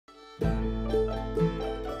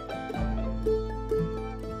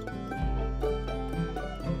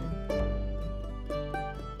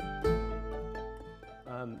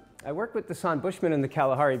I work with the San Bushmen and the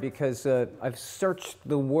Kalahari because I've searched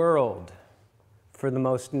the world for the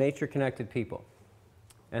most nature-connected people.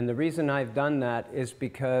 And the reason I've done that is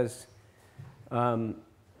because, one,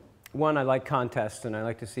 I like contests and I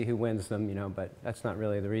like to see who wins them, you know, but that's not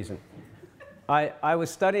really the reason. I was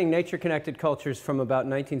studying nature-connected cultures from about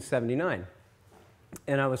 1979.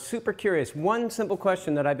 And I was super curious. One simple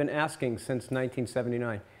question that I've been asking since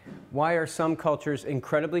 1979. Why are some cultures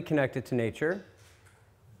incredibly connected to nature,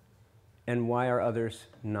 and why are others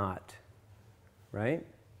not? Right?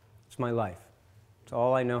 It's my life. It's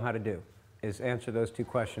all I know how to do, is answer those two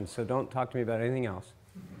questions. So don't talk to me about anything else.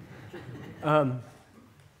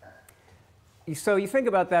 So you think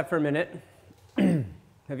about that for a minute.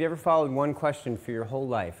 Have you ever followed one question for your whole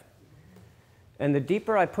life? And the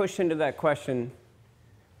deeper I push into that question,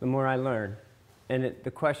 the more I learn. And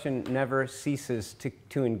the question never ceases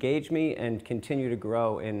to engage me and continue to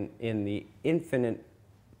grow in the infinite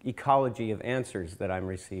ecology of answers that I'm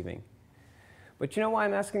receiving. But you know why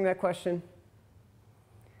I'm asking that question?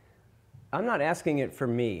 I'm not asking it for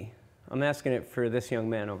me. I'm asking it for this young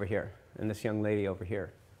man over here, and this young lady over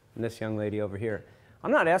here, and this young lady over here. I'm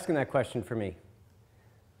not asking that question for me.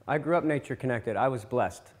 I grew up nature connected. I was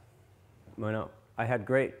blessed. I had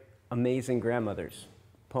great, amazing grandmothers.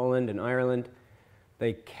 Poland and Ireland,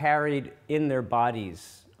 they carried in their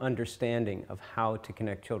bodies understanding of how to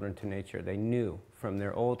connect children to nature. They knew from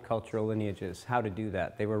their old cultural lineages how to do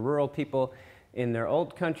that. They were rural people in their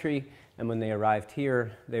old country, and when they arrived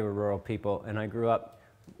here, they were rural people. And I grew up,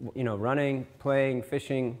 you know, running, playing,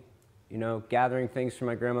 fishing, you know, gathering things for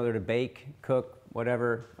my grandmother to bake, cook,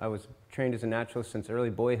 whatever. I was trained as a naturalist since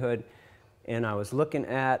early boyhood. And I was looking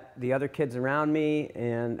at the other kids around me,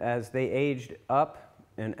 and as they aged up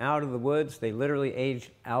and out of the woods, they literally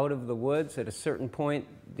aged out of the woods. At a certain point,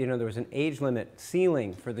 you know, there was an age limit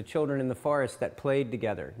ceiling for the children in the forest that played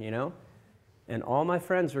together, you know? And all my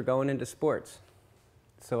friends were going into sports.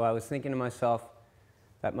 So I was thinking to myself,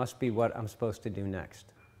 that must be what I'm supposed to do next.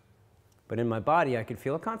 But in my body, I could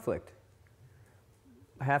feel a conflict.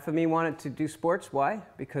 Half of me wanted to do sports. Why?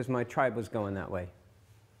 Because my tribe was going that way.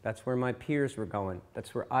 That's where my peers were going.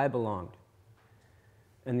 That's where I belonged.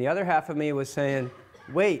 And the other half of me was saying,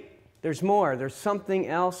 wait, there's more. There's something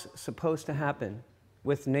else supposed to happen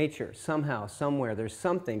with nature. Somehow, somewhere, there's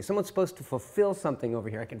something. Someone's supposed to fulfill something over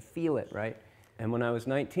here. I can feel it, right? And when I was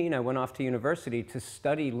 19, I went off to university to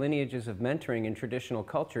study lineages of mentoring in traditional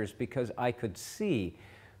cultures because I could see,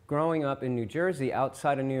 growing up in New Jersey,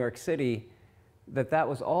 outside of New York City, that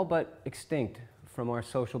was all but extinct from our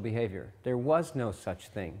social behavior. There was no such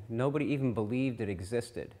thing. Nobody even believed it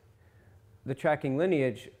existed. The tracking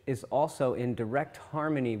lineage is also in direct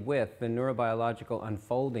harmony with the neurobiological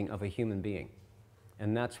unfolding of a human being.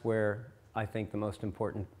 And that's where I think the most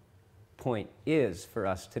important point is for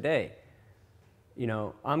us today. You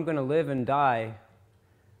know, I'm going to live and die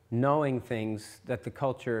knowing things that the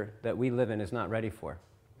culture that we live in is not ready for.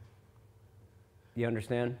 You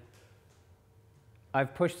understand?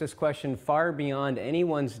 I've pushed this question far beyond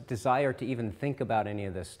anyone's desire to even think about any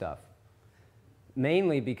of this stuff.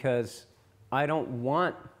 Mainly because I don't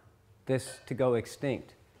want this to go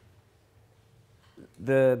extinct.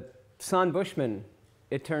 The San Bushmen,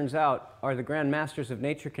 it turns out, are the grand masters of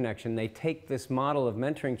nature connection. They take this model of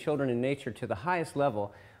mentoring children in nature to the highest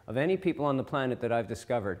level of any people on the planet that I've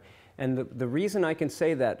discovered. And the reason I can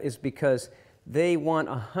say that is because they want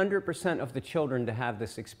 100% of the children to have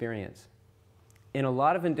this experience. In a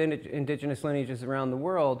lot of indigenous lineages around the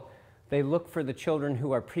world, they look for the children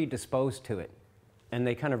who are predisposed to it. And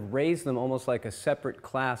they kind of raise them almost like a separate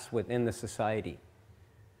class within the society.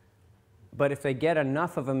 But if they get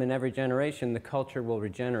enough of them in every generation, the culture will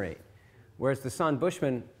regenerate. Whereas the San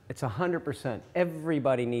Bushmen, it's 100%.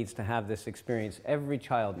 Everybody needs to have this experience. Every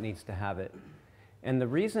child needs to have it. And the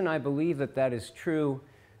reason I believe that that is true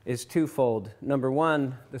is twofold. Number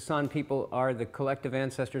one, the San people are the collective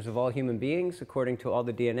ancestors of all human beings, according to all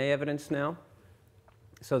the DNA evidence now.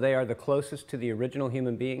 So they are the closest to the original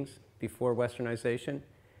human beings before Westernization.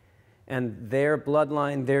 And their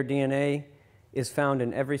bloodline, their DNA, is found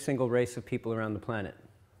in every single race of people around the planet.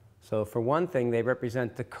 So for one thing, they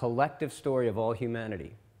represent the collective story of all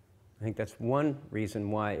humanity. I think that's one reason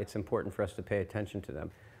why it's important for us to pay attention to them.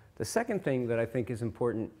 The second thing that I think is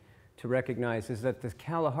important to recognize is that the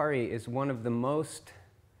Kalahari is one of the most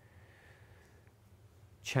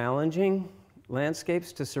challenging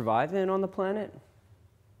landscapes to survive in on the planet.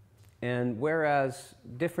 And whereas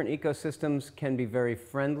different ecosystems can be very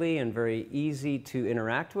friendly and very easy to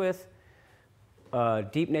interact with,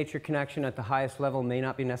 Deep nature connection at the highest level may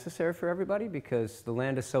not be necessary for everybody because the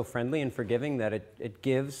land is so friendly and forgiving that it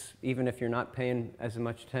gives even if you're not paying as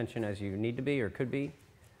much attention as you need to be or could be.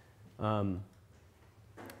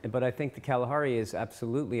 But I think the Kalahari is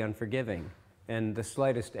absolutely unforgiving, and the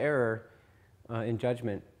slightest error in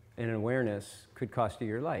judgment and in awareness could cost you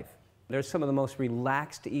your life. There's some of the most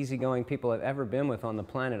relaxed, easygoing people I've ever been with on the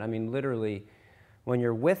planet. I mean, literally, when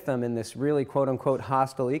you're with them in this really quote-unquote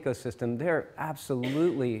hostile ecosystem, they're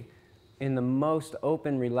absolutely in the most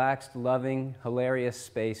open, relaxed, loving, hilarious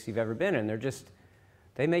space you've ever been in.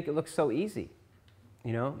 They make it look so easy,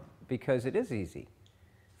 you know, because it is easy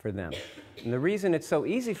for them. And the reason it's so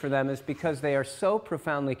easy for them is because they are so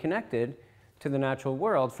profoundly connected to the natural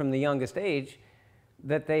world from the youngest age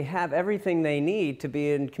that they have everything they need to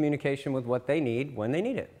be in communication with what they need when they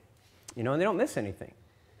need it. You know, and they don't miss anything.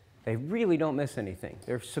 They really don't miss anything.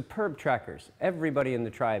 They're superb trackers. Everybody in the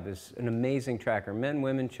tribe is an amazing tracker, men,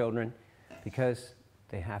 women, children, because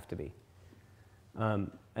they have to be. And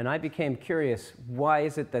I became curious, why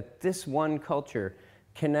is it that this one culture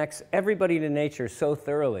connects everybody to nature so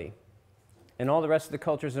thoroughly, and all the rest of the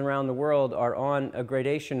cultures around the world are on a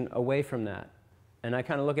gradation away from that? And I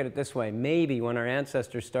kind of look at it this way. Maybe when our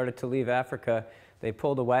ancestors started to leave Africa, they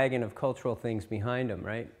pulled a wagon of cultural things behind them,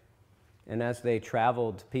 right? And as they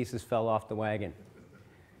traveled, pieces fell off the wagon.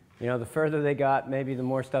 You know, the further they got, maybe the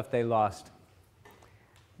more stuff they lost.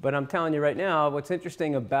 But I'm telling you right now, what's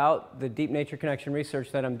interesting about the deep nature connection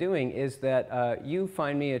research that I'm doing is that you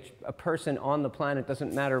find me a person on the planet,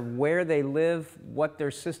 doesn't matter where they live, what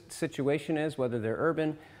their situation is, whether they're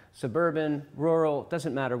urban, suburban, rural,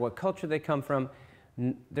 doesn't matter what culture they come from.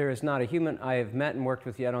 There is not a human I have met and worked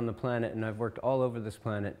with yet on the planet, and I've worked all over this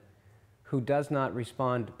planet, who does not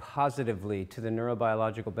respond positively to the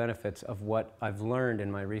neurobiological benefits of what I've learned in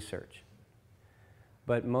my research.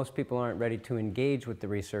 But most people aren't ready to engage with the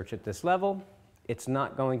research at this level. It's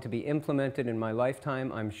not going to be implemented in my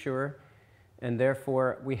lifetime, I'm sure, and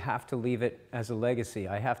therefore we have to leave it as a legacy.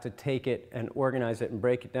 I have to take it and organize it and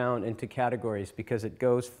break it down into categories because it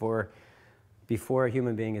goes for before a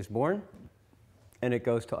human being is born, and it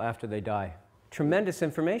goes till after they die. Tremendous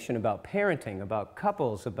information about parenting, about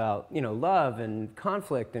couples, about, you know, love and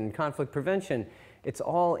conflict prevention. It's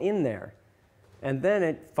all in there. And then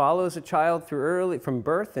it follows a child through from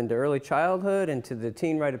birth into early childhood, into the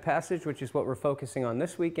teen rite of passage, which is what we're focusing on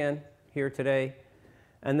this weekend here today.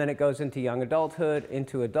 And then it goes into young adulthood,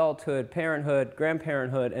 into adulthood, parenthood,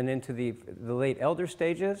 grandparenthood, and into the late elder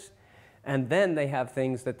stages. And then they have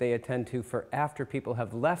things that they attend to for after people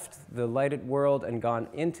have left the lighted world and gone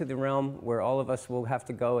into the realm where all of us will have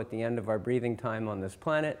to go at the end of our breathing time on this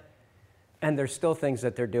planet. And there's still things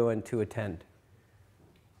that they're doing to attend.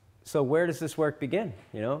 So where does this work begin?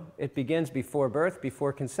 You know, it begins before birth,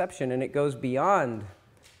 before conception, and it goes beyond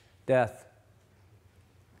death.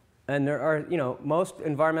 And there are, you know, most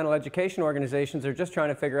environmental education organizations are just trying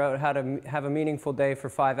to figure out how to have a meaningful day for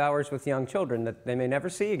 5 hours with young children that they may never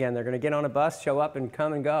see again. They're going to get on a bus, show up, and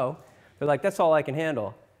come and go. They're like, that's all I can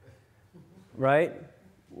handle, right?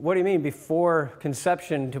 What do you mean before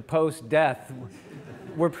conception to post-death?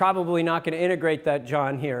 We're probably not going to integrate that,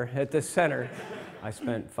 John, here at this center. I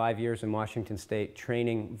spent 5 years in Washington State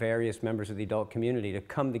training various members of the adult community to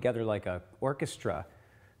come together like an orchestra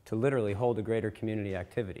to literally hold a greater community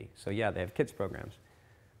activity. So yeah, they have kids programs.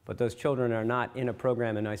 But those children are not in a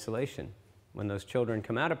program in isolation. When those children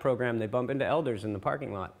come out of program, they bump into elders in the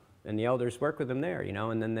parking lot. And the elders work with them there, you know,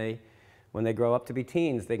 and then when they grow up to be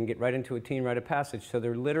teens, they can get right into a teen rite of passage. So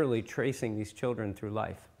they're literally tracing these children through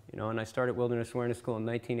life, you know. And I started Wilderness Awareness School in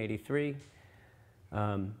 1983.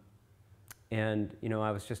 And, you know,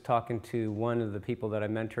 I was just talking to one of the people that I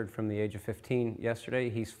mentored from the age of 15 yesterday.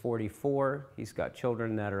 He's 44. He's got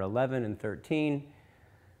children that are 11 and 13.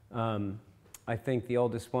 I think the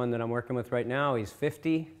oldest one that I'm working with right now, he's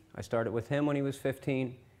 50. I started with him when he was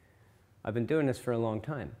 15. I've been doing this for a long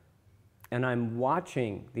time. And I'm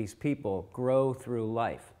watching these people grow through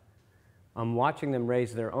life. I'm watching them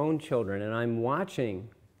raise their own children, and I'm watching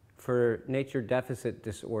for nature deficit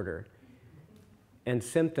disorder and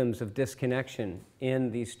symptoms of disconnection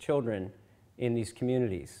in these children, in these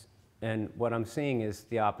communities. And what I'm seeing is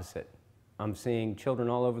the opposite. I'm seeing children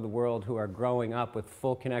all over the world who are growing up with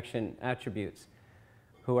full connection attributes,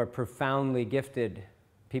 who are profoundly gifted.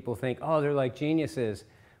 People think, oh, they're like geniuses,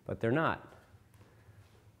 but they're not.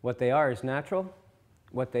 What they are is natural.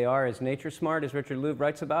 What they are is nature smart, as Richard Louv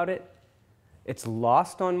writes about it. It's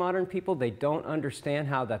lost on modern people. They don't understand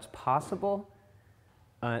how that's possible.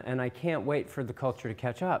 And I can't wait for the culture to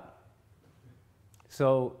catch up.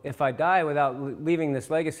 So if I die without leaving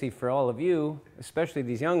this legacy for all of you, especially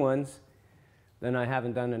these young ones, then I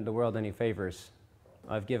haven't done the world any favors.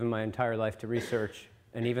 I've given my entire life to research,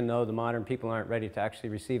 and even though the modern people aren't ready to actually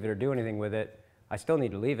receive it or do anything with it, I still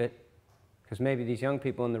need to leave it, because maybe these young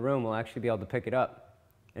people in the room will actually be able to pick it up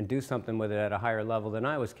and do something with it at a higher level than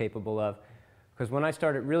I was capable of. Because when I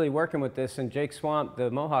started really working with this, and Jake Swamp, the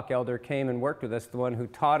Mohawk elder, came and worked with us, the one who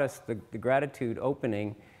taught us the gratitude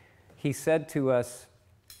opening, he said to us,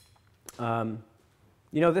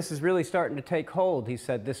 you know, this is really starting to take hold. He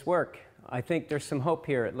said, this work, I think there's some hope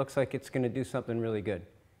here. It looks like it's going to do something really good.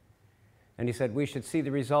 And he said, we should see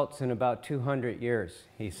the results in about 200 years,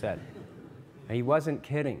 he said. And he wasn't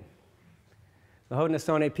kidding. The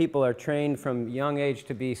Haudenosaunee people are trained from young age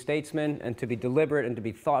to be statesmen and to be deliberate and to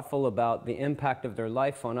be thoughtful about the impact of their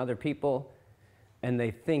life on other people. And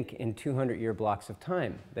they think in 200-year blocks of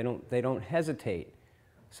time. They don't hesitate.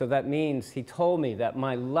 So that means he told me that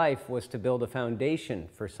my life was to build a foundation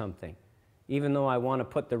for something. Even though I want to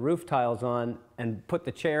put the roof tiles on and put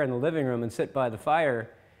the chair in the living room and sit by the fire,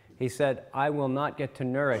 he said, I will not get to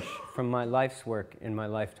nourish from my life's work in my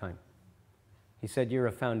lifetime. He said, you're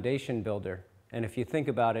a foundation builder. And if you think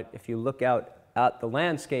about it, if you look out at the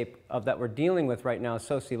landscape of that we're dealing with right now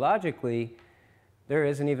sociologically, there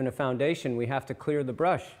isn't even a foundation. We have to clear the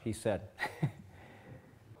brush, he said.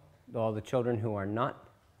 All the children who are not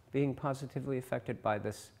being positively affected by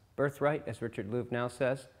this birthright, as Richard Louv now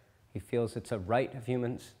says, he feels it's a right of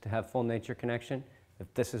humans to have full nature connection.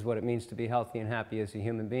 If this is what it means to be healthy and happy as a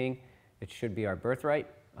human being, it should be our birthright.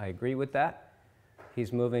 I agree with that.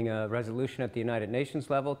 He's moving a resolution at the United Nations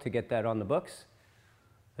level to get that on the books,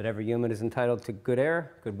 that every human is entitled to good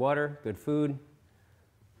air, good water, good food,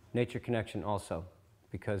 nature connection also,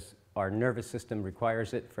 because our nervous system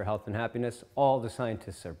requires it for health and happiness. All the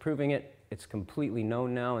scientists are proving it. It's completely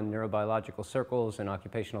known now in neurobiological circles and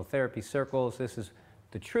occupational therapy circles. This is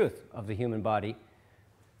the truth of the human body.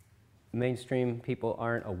 Mainstream people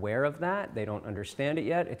aren't aware of that. They don't understand it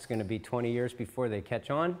yet. It's going to be 20 years before they catch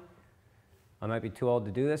on. I might be too old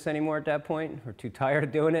to do this anymore at that point, or too tired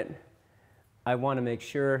of doing it. I want to make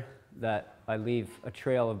sure that I leave a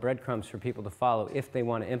trail of breadcrumbs for people to follow if they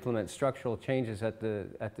want to implement structural changes at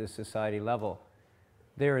the society level.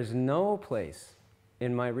 There is no place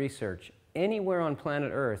in my research anywhere on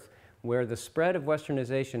planet Earth where the spread of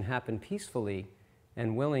Westernization happened peacefully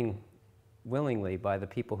and willingly by the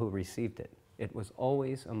people who received it. It was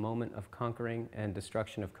always a moment of conquering and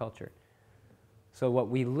destruction of culture. So what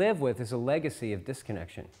we live with is a legacy of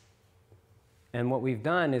disconnection. And what we've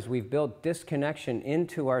done is we've built disconnection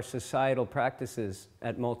into our societal practices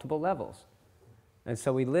at multiple levels. And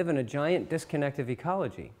so we live in a giant disconnective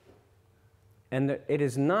ecology. And it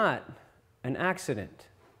is not an accident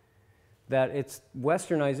that it's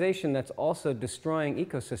Westernization that's also destroying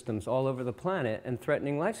ecosystems all over the planet and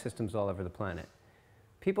threatening life systems all over the planet.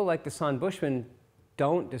 People like the San Bushmen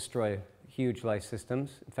don't destroy huge life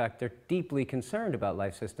systems. In fact, they're deeply concerned about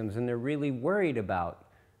life systems, and they're really worried about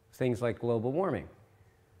things like global warming,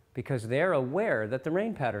 because they're aware that the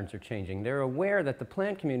rain patterns are changing. They're aware that the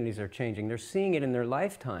plant communities are changing. They're seeing it in their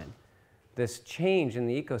lifetime, this change in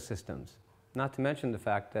the ecosystems. Not to mention the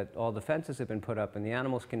fact that all the fences have been put up and the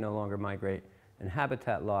animals can no longer migrate, and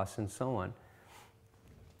habitat loss and so on.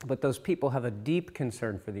 But those people have a deep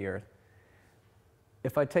concern for the earth.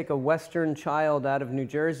 If I take a Western child out of New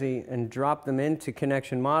Jersey and drop them into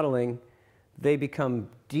connection modeling, they become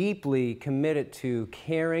deeply committed to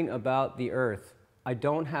caring about the earth. I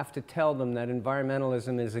don't have to tell them that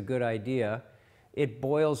environmentalism is a good idea. It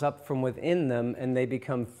boils up from within them, and they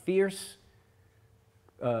become fierce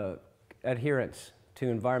adherents to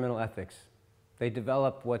environmental ethics. They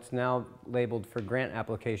develop what's now labeled for grant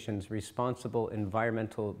applications responsible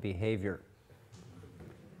environmental behavior.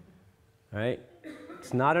 All right?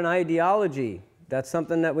 It's not an ideology. That's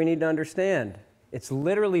something that we need to understand. It's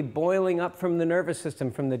literally boiling up from the nervous system,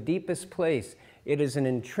 from the deepest place. It is an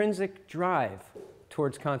intrinsic drive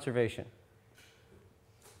towards conservation.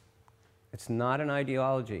 It's not an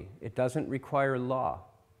ideology. It doesn't require law.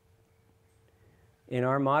 In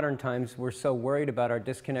our modern times, we're so worried about our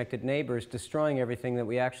disconnected neighbors destroying everything that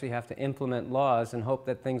we actually have to implement laws and hope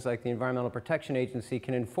that things like the Environmental Protection Agency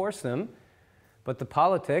can enforce them. But the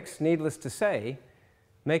politics, needless to say,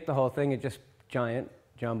 make the whole thing a just giant,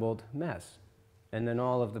 jumbled mess. And then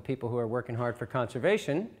all of the people who are working hard for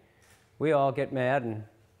conservation, we all get mad and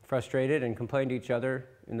frustrated and complain to each other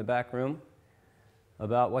in the back room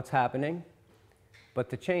about what's happening. But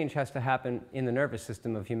the change has to happen in the nervous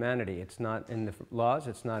system of humanity. It's not in the laws,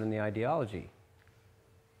 it's not in the ideology.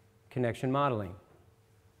 Connection modeling.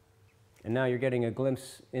 And now you're getting a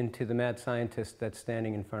glimpse into the mad scientist that's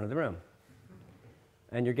standing in front of the room.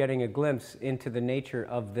 and you're getting a glimpse into the nature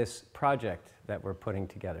of this project that we're putting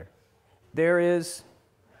together. There is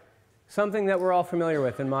something that we're all familiar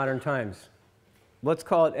with in modern times. Let's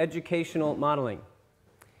call it educational modeling.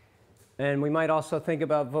 And we might also think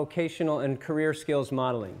about vocational and career skills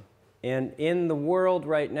modeling. And in the world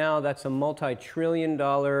right now, that's a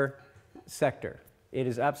multi-trillion-dollar sector. It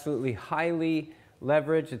is absolutely highly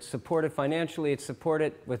leveraged. It's supported financially. It's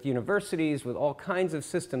supported with universities, with all kinds of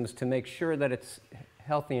systems to make sure that it's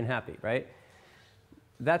healthy and happy, right?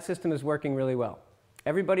 That system is working really well.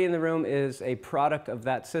 Everybody in the room is a product of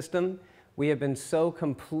that system. We have been so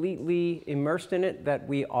completely immersed in it that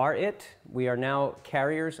we are it. We are now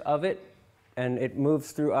carriers of it, and it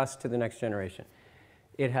moves through us to the next generation.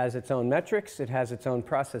 It has its own metrics. It has its own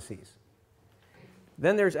processes.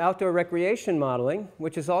 Then there's outdoor recreation modeling,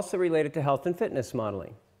 which is also related to health and fitness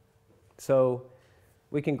modeling. So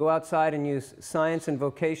we can go outside and use science and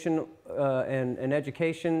vocation and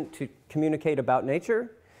education to communicate about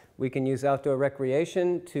nature. We can use outdoor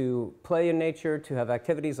recreation to play in nature, to have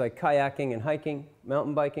activities like kayaking and hiking,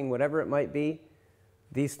 mountain biking, whatever it might be.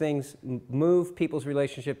 These things move people's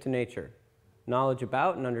relationship to nature. Knowledge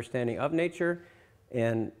about and understanding of nature,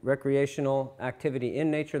 and recreational activity in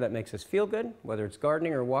nature that makes us feel good, whether it's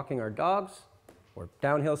gardening or walking our dogs or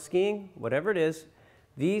downhill skiing, whatever it is.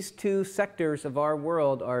 These two sectors of our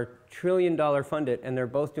world are trillion-dollar funded, and they're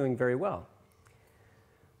both doing very well.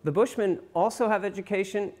 The Bushmen also have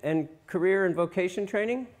education and career and vocation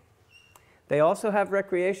training. They also have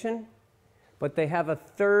recreation, but they have a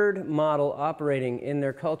third model operating in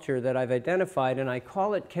their culture that I've identified, and I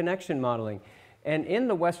call it connection modeling. And in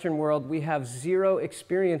the Western world, we have zero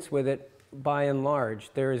experience with it by and large.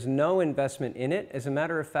 There is no investment in it. As a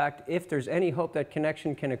matter of fact, if there's any hope that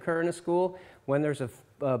connection can occur in a school, when there's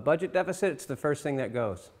a budget deficit, it's the first thing that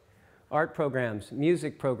goes. Art programs,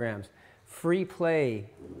 music programs, free play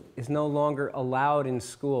is no longer allowed in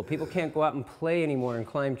school. People can't go out and play anymore and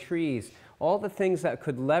climb trees. All the things that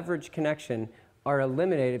could leverage connection are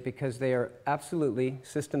eliminated because they are absolutely,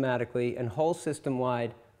 systematically, and whole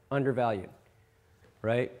system-wide undervalued.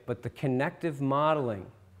 Right? But the connective modeling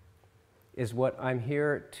is what I'm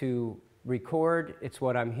here to record, it's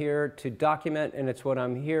what I'm here to document, and it's what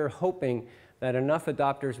I'm here hoping that enough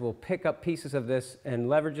adopters will pick up pieces of this and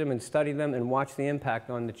leverage them and study them and watch the impact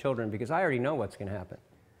on the children, because I already know what's going to happen.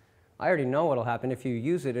 I already know what will happen. If you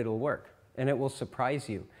use it, it'll work, and it will surprise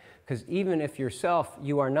you. Because even if yourself,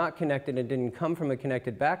 you are not connected and didn't come from a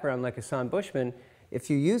connected background like Hassan Bushman, if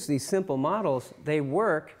you use these simple models, they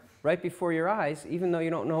work right before your eyes, even though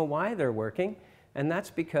you don't know why they're working. And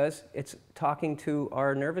that's because it's talking to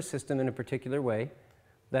our nervous system in a particular way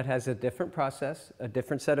that has a different process, a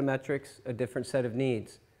different set of metrics, a different set of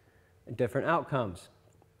needs, different outcomes.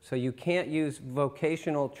 So you can't use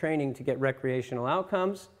vocational training to get recreational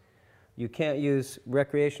outcomes. You can't use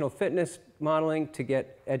recreational fitness modeling to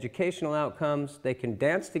get educational outcomes. They can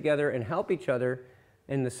dance together and help each other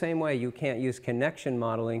in the same way you can't use connection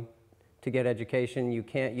modeling to get education. You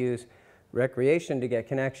can't use recreation to get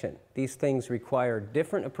connection. These things require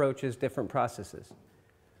different approaches, different processes.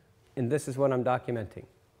 And this is what I'm documenting,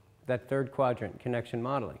 that third quadrant, connection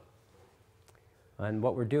modeling. And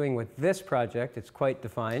what we're doing with this project, it's quite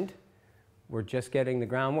defined. We're just getting the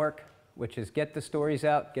groundwork, which is get the stories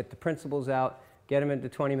out, get the principles out, get them into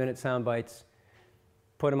 20-minute sound bites,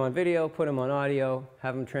 put them on video, put them on audio,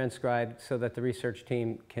 have them transcribed so that the research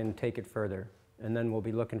team can take it further. And then we'll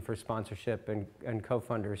be looking for sponsorship and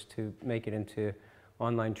co-funders to make it into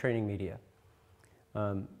online training media.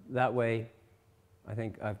 That way, I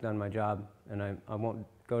think I've done my job, and I won't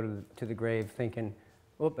go to the grave thinking,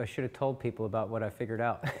 "Oop, I should have told people about what I figured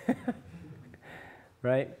out."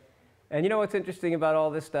 Right? And you know what's interesting about all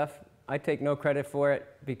this stuff? I take no credit for it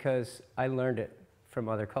because I learned it from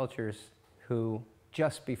other cultures who,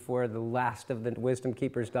 just before the last of the wisdom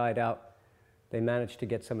keepers died out, they managed to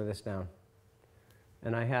get some of this down.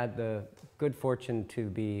 And I had the good fortune to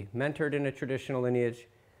be mentored in a traditional lineage,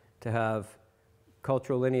 to have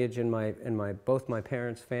cultural lineage in both my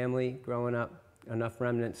parents' family growing up, enough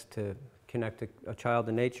remnants to connect a child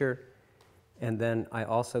to nature. And then I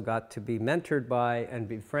also got to be mentored by and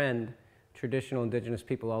befriend traditional indigenous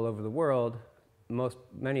people all over the world,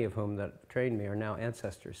 many of whom that trained me are now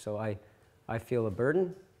ancestors. So I feel a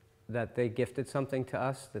burden that they gifted something to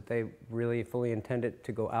us that they really fully intended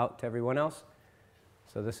to go out to everyone else.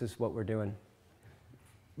 So this is what we're doing.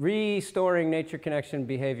 Restoring nature connection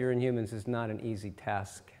behavior in humans is not an easy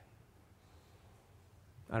task.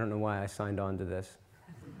 I don't know why I signed on to this.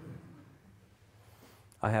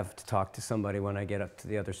 I have to talk to somebody when I get up to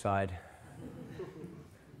the other side.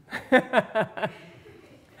 I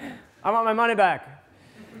want my money back.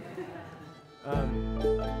 Um,